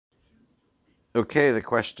Okay, the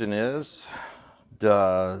question is,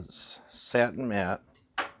 does satin mat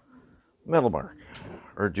metal mark?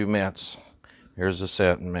 Or do mats? Here's a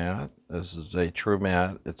satin mat. This is a true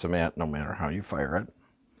mat. It's a mat no matter how you fire it.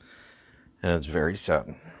 And it's very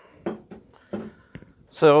satin.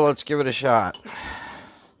 So let's give it a shot.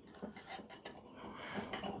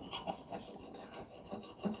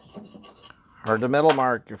 Hard to metal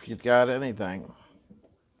mark if you've got anything.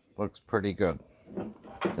 Looks pretty good.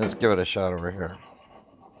 Let's give it a shot over here.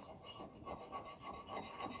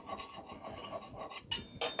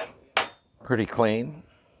 Pretty clean.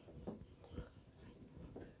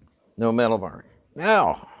 No metal mark.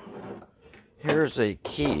 Now, here's a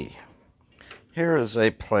key. Here is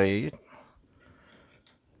a plate.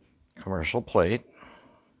 Commercial plate.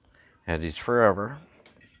 Had these forever.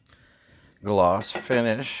 Gloss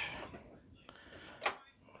finish.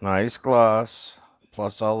 Nice gloss.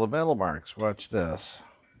 Plus all the metal marks. Watch this.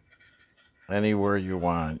 Anywhere you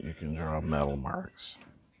want, you can draw metal marks.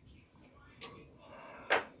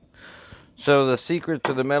 So the secret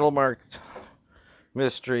to the metal mark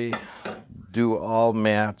mystery, do all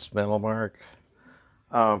mats metal mark?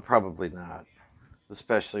 Probably not,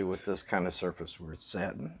 especially with this kind of surface where it's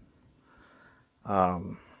satin.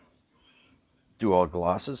 Do all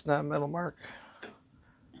glosses not metal mark?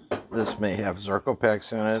 This may have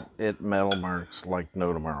Zircopex in it. It metal marks like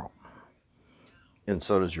no tomorrow. And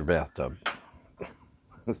so does your bathtub.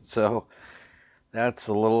 So that's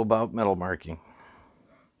a little about metal marking.